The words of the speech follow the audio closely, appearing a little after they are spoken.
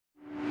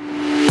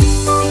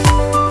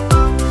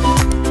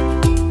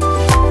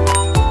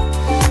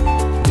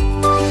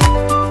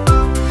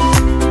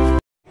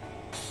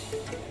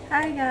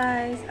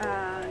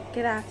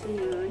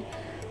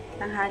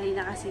Tanghali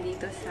na kasi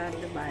dito sa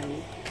Dubai.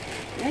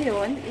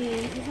 Ngayon,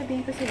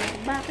 sasabihin ko sila,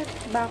 bakit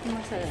ba ako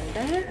masaya?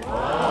 Dahil,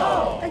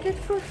 I get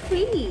for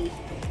free.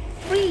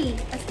 Free.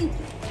 As in,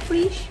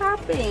 free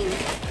shopping.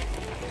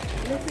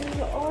 This is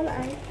all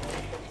I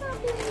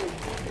shopping.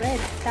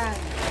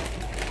 REDTAG.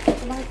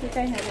 So,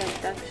 makikita na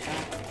REDTAG siya.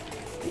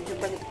 Medyo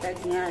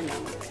baliktad nga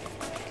lang.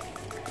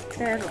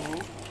 Pero,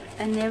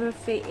 I never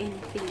pay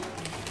anything.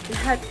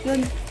 Lahat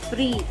yun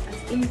free. As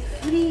in,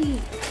 free.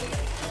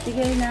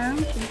 Bigay ng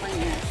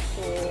kumpanya.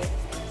 So,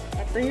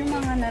 ito yung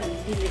mga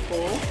nabili ko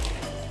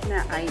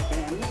na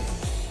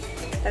items.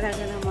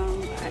 Talaga namang,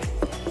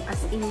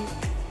 as in,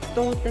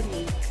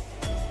 totally,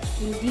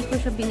 hindi ko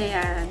siya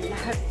binayaran.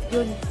 Lahat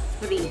yun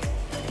free.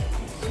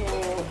 So,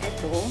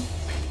 ito,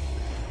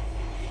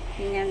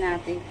 tingnan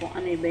natin kung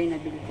ano ba yung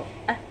nabili ko.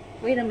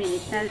 Wait a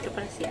minute. Narito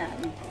pala si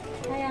Ami.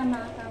 Kaya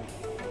mga kam.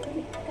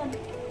 Come.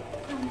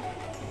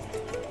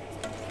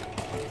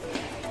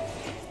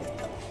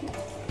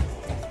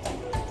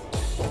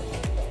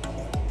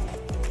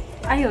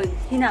 Ayun,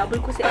 hinabol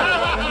ko si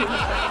Ami.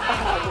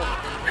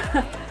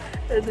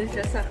 Doon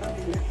siya sa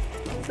kabila.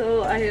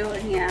 So,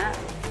 ayun nga.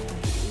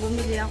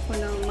 Bumili ako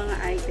ng mga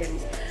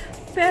items.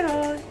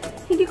 Pero,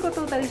 hindi ko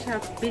totally siya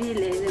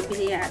binili na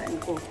binayaran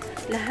ko.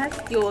 Lahat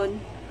yun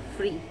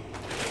free.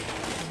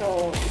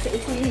 So,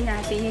 isa-isahin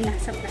natin yung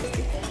nasa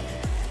plastic.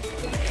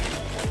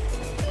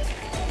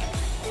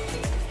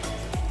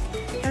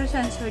 Pero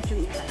censored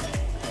yung isa.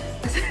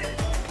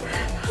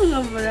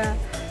 Ang bra.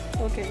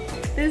 Okay.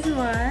 This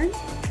one.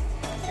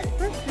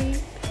 For free.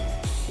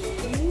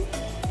 See?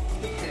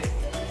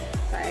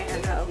 So, I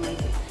have my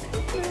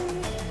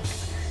t-shirt.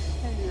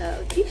 Hello,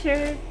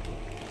 t-shirt.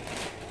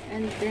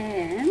 And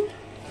then,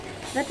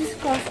 that is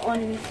cost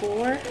only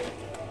for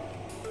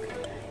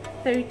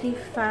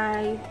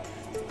 35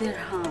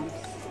 dirhams.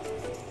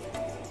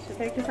 So,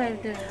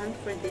 35 dirhams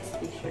for this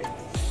t-shirt.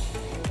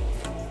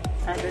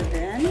 Other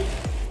than,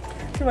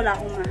 so wala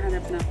akong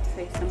mahanap na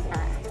size ng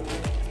paa ko.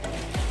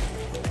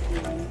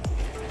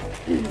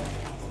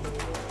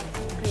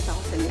 Kita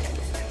ko sa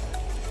legs.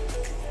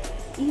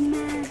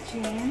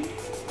 Imagine,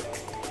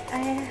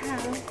 I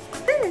have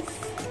this.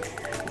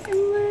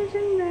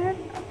 Imagine that.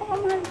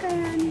 Napakamahal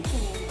kaya nito.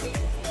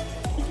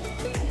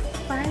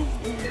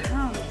 85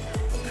 dirhams.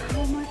 So,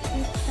 how much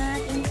is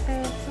that in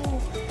peso?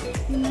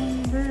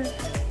 Remember,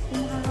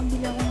 kung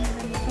makakabili ako ng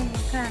ganito,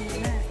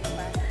 magkano na?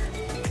 Diba?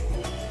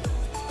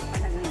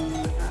 Talagang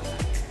nakaka.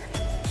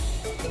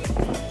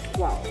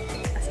 Wow.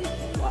 As in,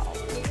 wow.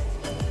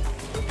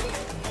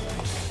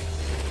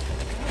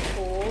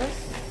 Tapos,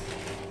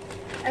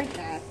 I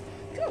got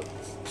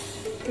clothes.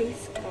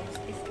 This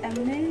cost is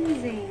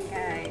amazing,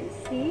 guys.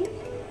 See?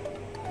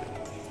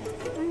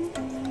 So,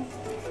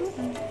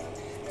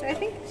 I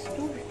think it's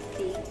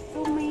 250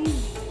 for me,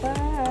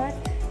 but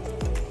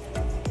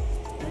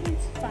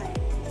it's fine.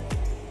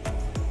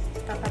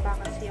 Tataba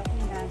kasi ako,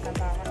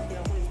 hinataba kasi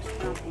ako. Gusto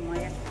ko na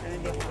pumayat, pero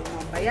hindi ako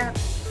pumapayak.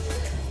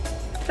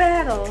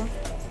 Pero,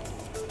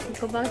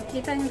 kung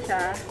makikita nyo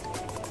siya,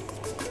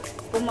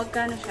 kung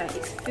magkano siya,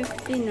 is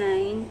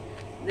 59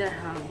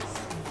 dirhams.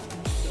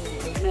 So,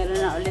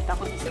 meron na ulit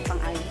ako isa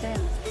pang item.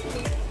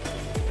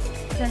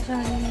 Diyan siya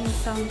yung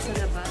sound sa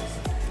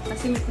labas.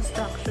 Kasi may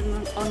construction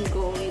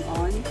ongoing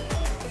on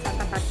sa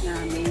tapat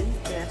namin.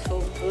 Kaya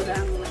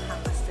sobrang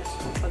nakaka-stress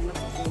kung pag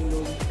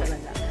napatulog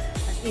talaga.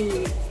 As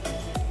in,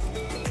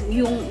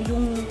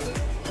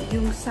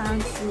 yung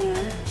sounds niya,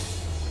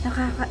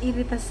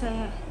 nakakairita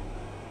sa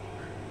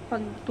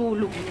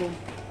pagtulog mo.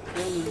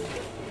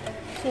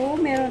 So,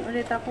 meron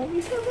ulit ako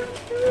isa mga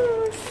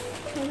shoes.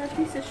 So, that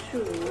is a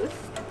shoes.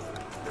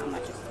 How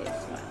much is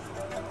this one?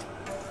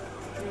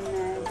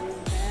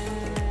 Imagine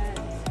that.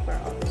 For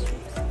all the shoes.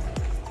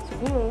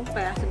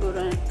 Kaya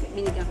siguro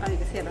binigyan kami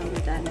kasi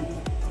Ramadan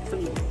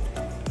free.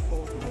 For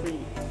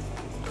free.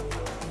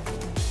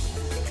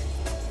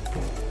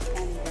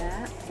 And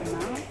the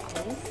amount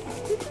is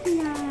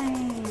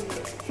 59.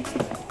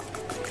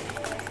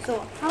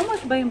 So, how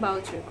much ba yung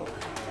voucher ko?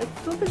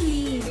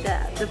 Totally,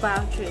 the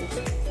voucher is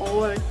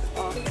worth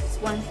of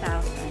 1,000.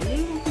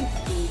 Yung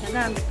 50,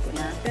 nagamit ko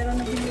na. Pero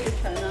nabili ko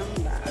siya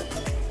ng bag.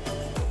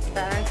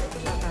 Bag at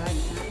saka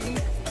ng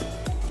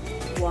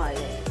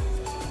wallet.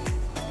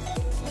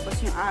 Tapos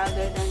yung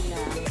other than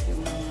that,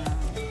 yung mga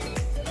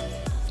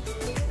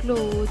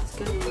clothes,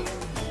 ganun.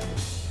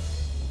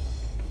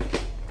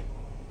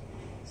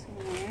 So,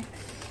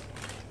 next.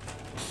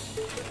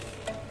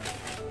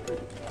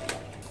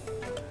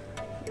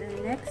 The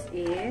next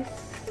is,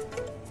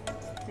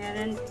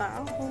 meron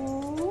pa ako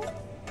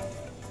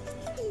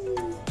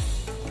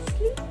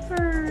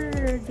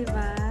slipper,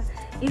 diba?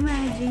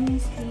 Imagine yung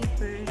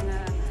slipper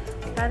na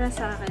para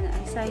sa akin,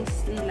 ang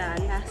size nila,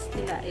 last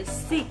nila is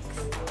 6.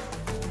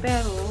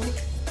 Pero,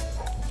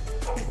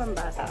 may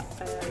pambata.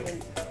 Kaya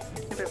yun.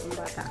 Siyempre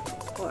pambata.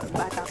 Or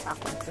bata pa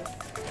ako.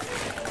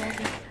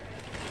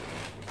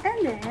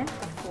 And then,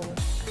 of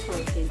course,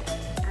 assorted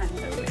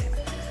underwear.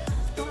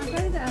 So,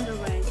 assorted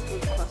underwear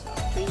would cost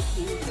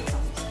 20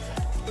 pounds.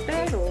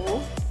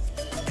 Pero,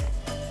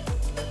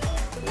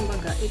 yung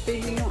Kumbaga, ito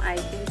yung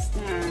items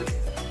na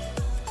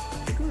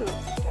siguro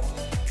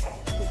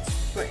it's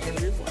for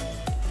everyone.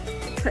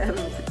 For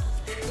everyone.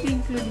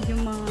 Include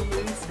yung mga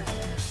mansa.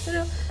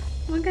 Pero,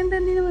 maganda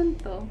din naman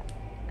to.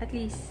 At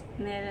least,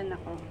 meron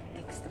ako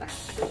extra.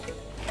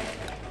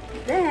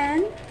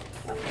 Then,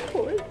 of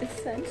course, the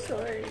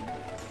sensor.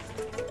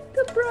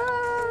 The bra!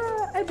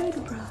 I buy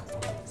the bra.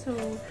 So,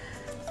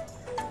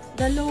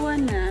 dalawa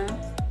na.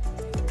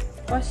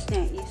 Cost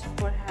niya is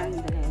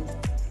 400.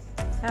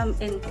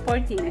 And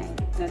 49.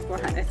 Not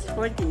 400. It's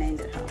 49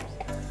 dirhams.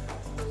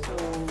 So,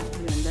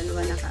 yun. Dalawa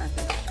na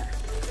kaagad siya.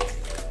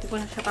 Hindi ko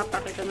na siya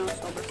papakita ng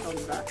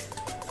sobra-sobra.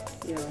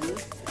 Yun.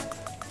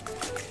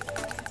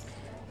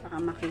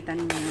 Baka makita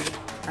niyo.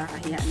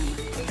 Kakahiya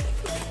naman.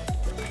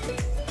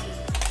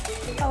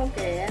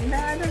 Okay, and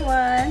the other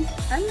one,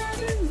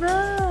 another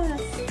bra,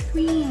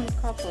 twin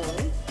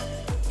couple.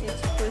 It's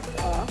first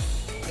off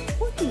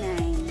 49.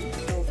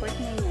 So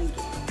 49 again.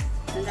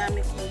 Ang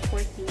dami kong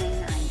 49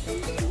 na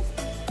items, no?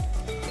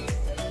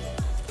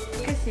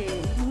 Kasi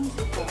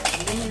inisip ko,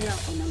 bumili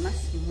ako na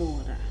mas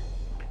mura.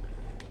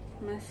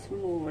 Mas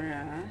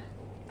mura.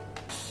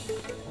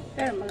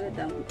 Pero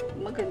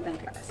magandang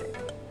klase.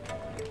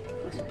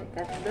 Mas I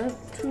got the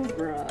two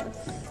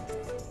bras.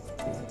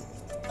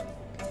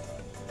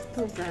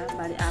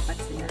 Bali, 4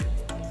 sila.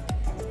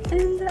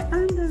 And the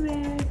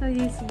underwear, so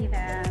you see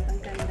that, ang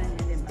ganda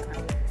niya, diba?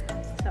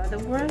 So, the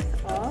worth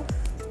of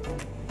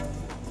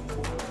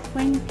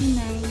 29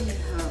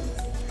 dirhams.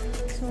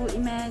 So,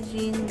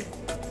 imagine,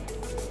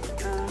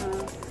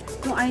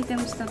 yung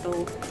items na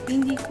to,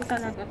 hindi ko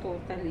talaga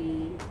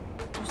totally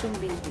gustong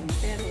bilhin.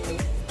 Pero,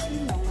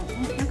 yun lang,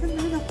 ang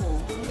ganda na ko.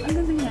 Ang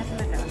ganda niya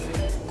talaga.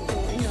 So,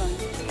 yun.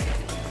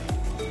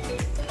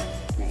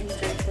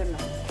 Na-enjoy ko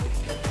lang.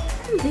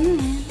 And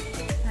then,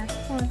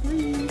 for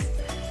this,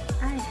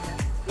 I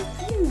have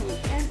perfume,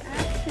 and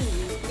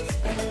actually it's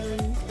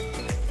only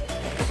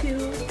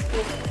 2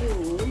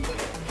 perfume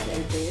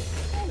like this.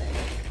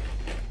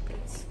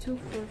 It's 2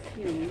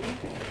 perfume.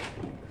 So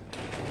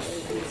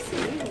you can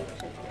see, we'll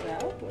check it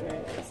out. Where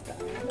is the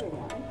other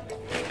one?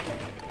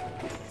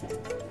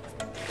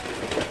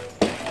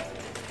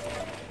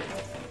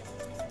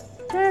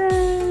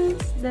 Ta-da!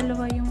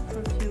 Dalawa yung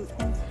perfume,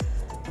 and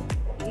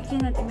you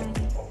cannot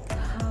imagine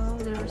how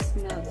they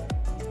smell.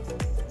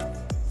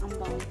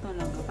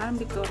 Parang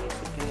Victoria's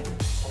Secret.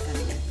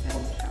 Ganun siya.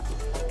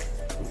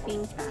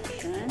 Pink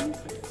Passion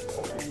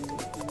and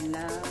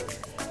Love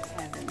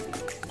Heavenly.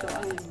 So,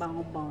 ang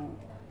bango-bango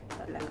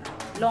talaga.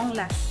 Long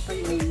last pa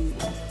yung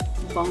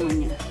bango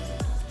niya.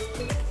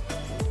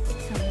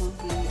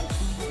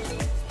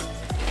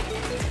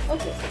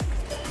 Okay.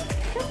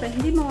 Siyempre,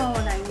 hindi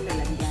mawawala yung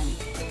lalagyan.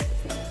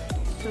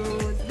 So,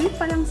 doon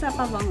pa lang sa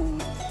pabango,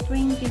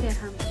 20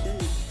 dirhams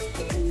yun.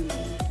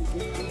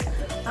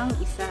 Ang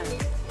isa.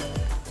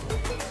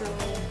 So,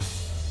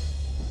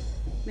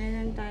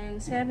 meron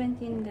tayong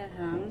 17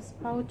 dirhams.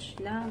 Pouch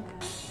lang.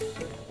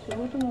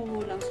 Siguro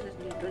tumubo lang sila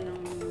dito ng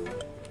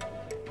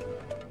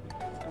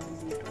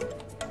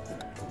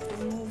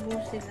tumubo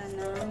sila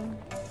ng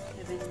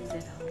 70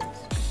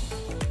 dirhams.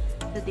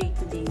 Sa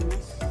day-to-day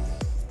mas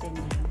 10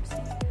 dirhams.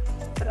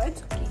 Pero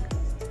it's okay.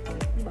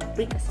 Diba?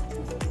 Free kasi.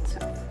 So,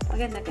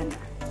 maganda-ganda.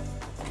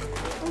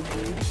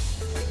 Okay.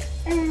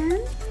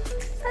 And,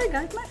 I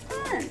got my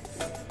pants.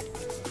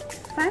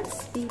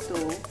 Pants dito,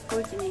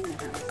 49 na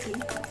lang. See?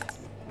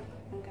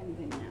 Ang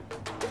ganda niya.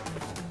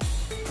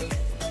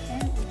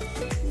 And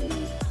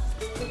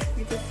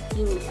it's a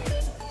skinny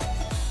pants.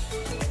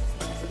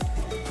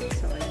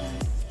 So,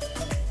 ayan.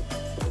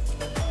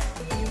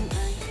 Yung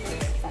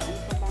items pa. Ano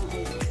pa bang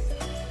items?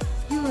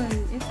 Yun,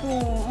 ito.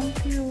 Ang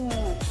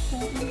cute. So,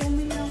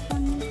 bumili ako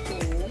nito.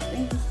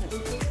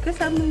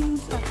 Kasama yung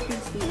soft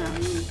piece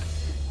namin.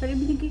 Pero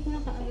binigay ko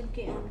na kaagad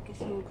kay Anne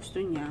kasi gusto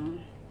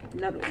niyang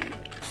laro.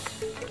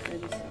 So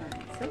this one.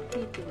 So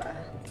cute, diba?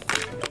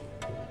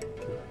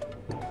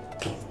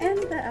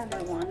 And the other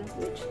one,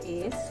 which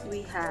is,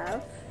 we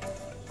have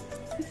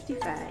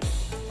 55.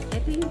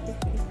 Ito yung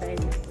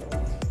 55 na to.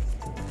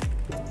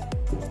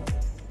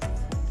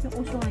 Yung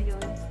uso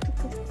ngayon.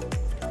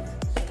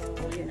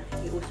 So, yun na.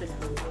 Yung uso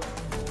lang.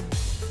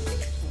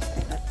 So,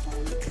 I got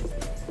one.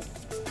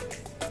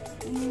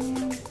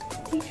 And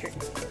t-shirt.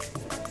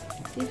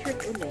 T-shirt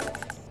ulit.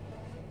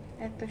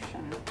 Ito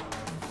siya.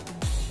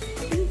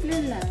 Simple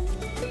lang.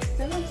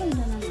 Pero ang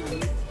ganda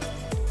naman.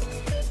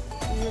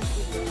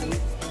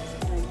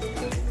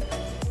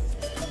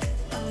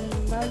 Ang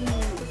bago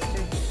niya is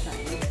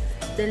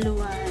 35.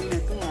 Dalawa na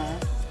to ah.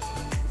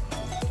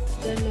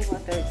 Dalawa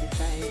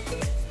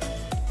 35.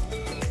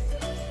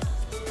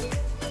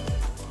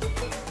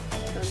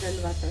 So,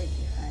 dalawa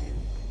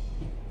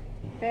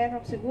 35. Pero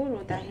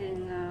siguro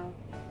dahil nga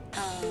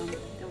tawag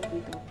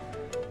ito.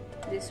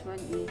 This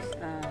one is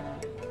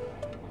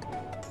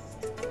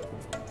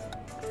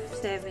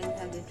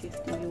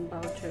 750 yung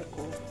voucher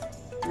ko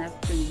na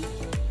free.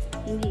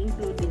 Hindi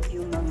included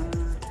yung mga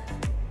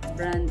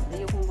brand,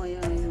 yung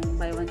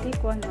buy one take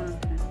one, mga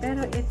brand.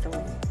 Pero ito,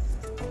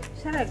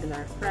 sa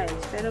regular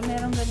price. Pero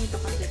meron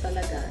ganito kasi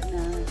talaga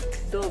na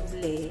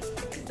doble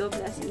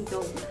as in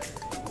double,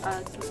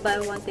 buy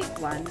one take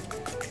one.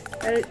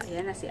 Pero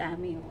ayan na si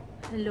Ami, oh.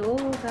 Hello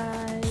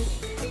guys,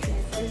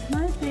 this is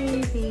my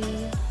baby.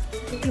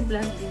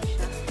 Nag-vlog din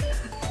siya.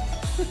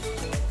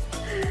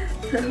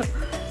 So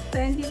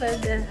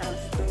 25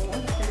 dirhams to,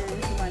 and then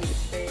this one is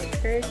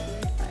 35.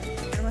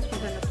 Pero mas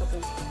maganda pa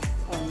itong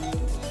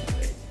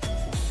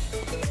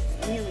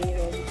anyway,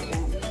 ready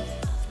lang.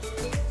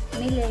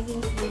 May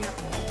leggings din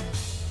ako.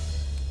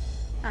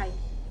 Ay,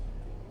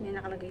 may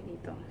nakalagay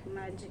dito.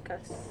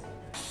 Magicals.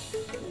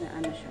 Na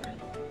ano siya.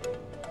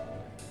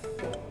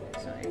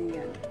 So,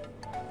 ayan.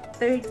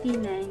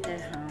 39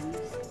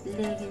 dirhams.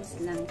 Leggings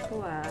lang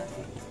ito, ah.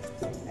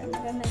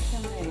 Maganda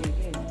siyang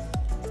leggings.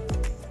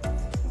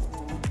 So,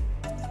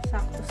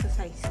 sakto sa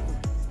size ko.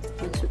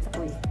 Mag-suit ako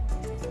eh.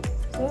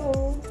 So,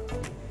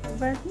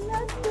 but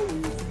not the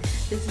least.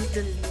 This is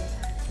the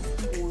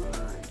last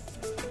one.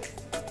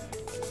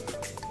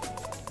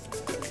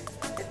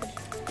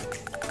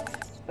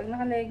 Pag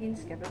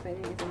naka-leggings ka,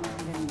 pwede ito mga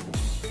ganito.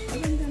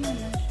 Maganda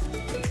naman siya.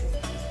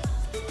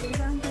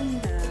 Diba ang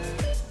ganda?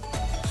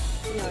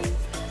 Yun.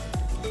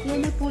 Yan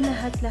na po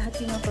lahat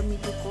yung mga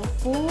pamilya ko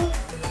for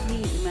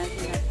free.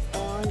 Imagine that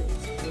all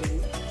is free.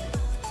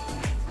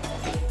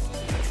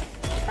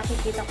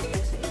 Pakikita ko po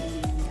sa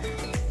inyo.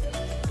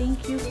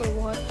 Thank you for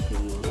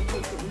watching. I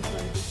hope you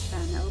enjoy this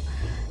channel.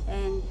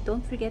 And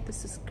don't forget to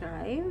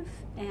subscribe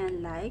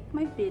and like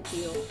my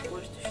video. Of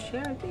course, to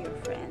share to your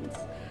friends.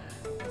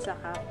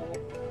 Saka po,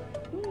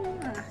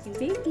 ang aking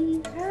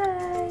baby.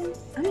 Hi!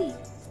 Ami,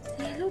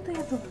 say hello to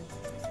everyone.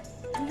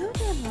 Hello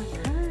to everyone.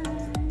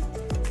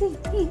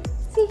 Hi!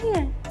 See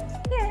here.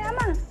 Here,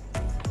 Ama.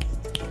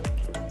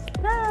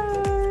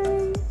 Hi!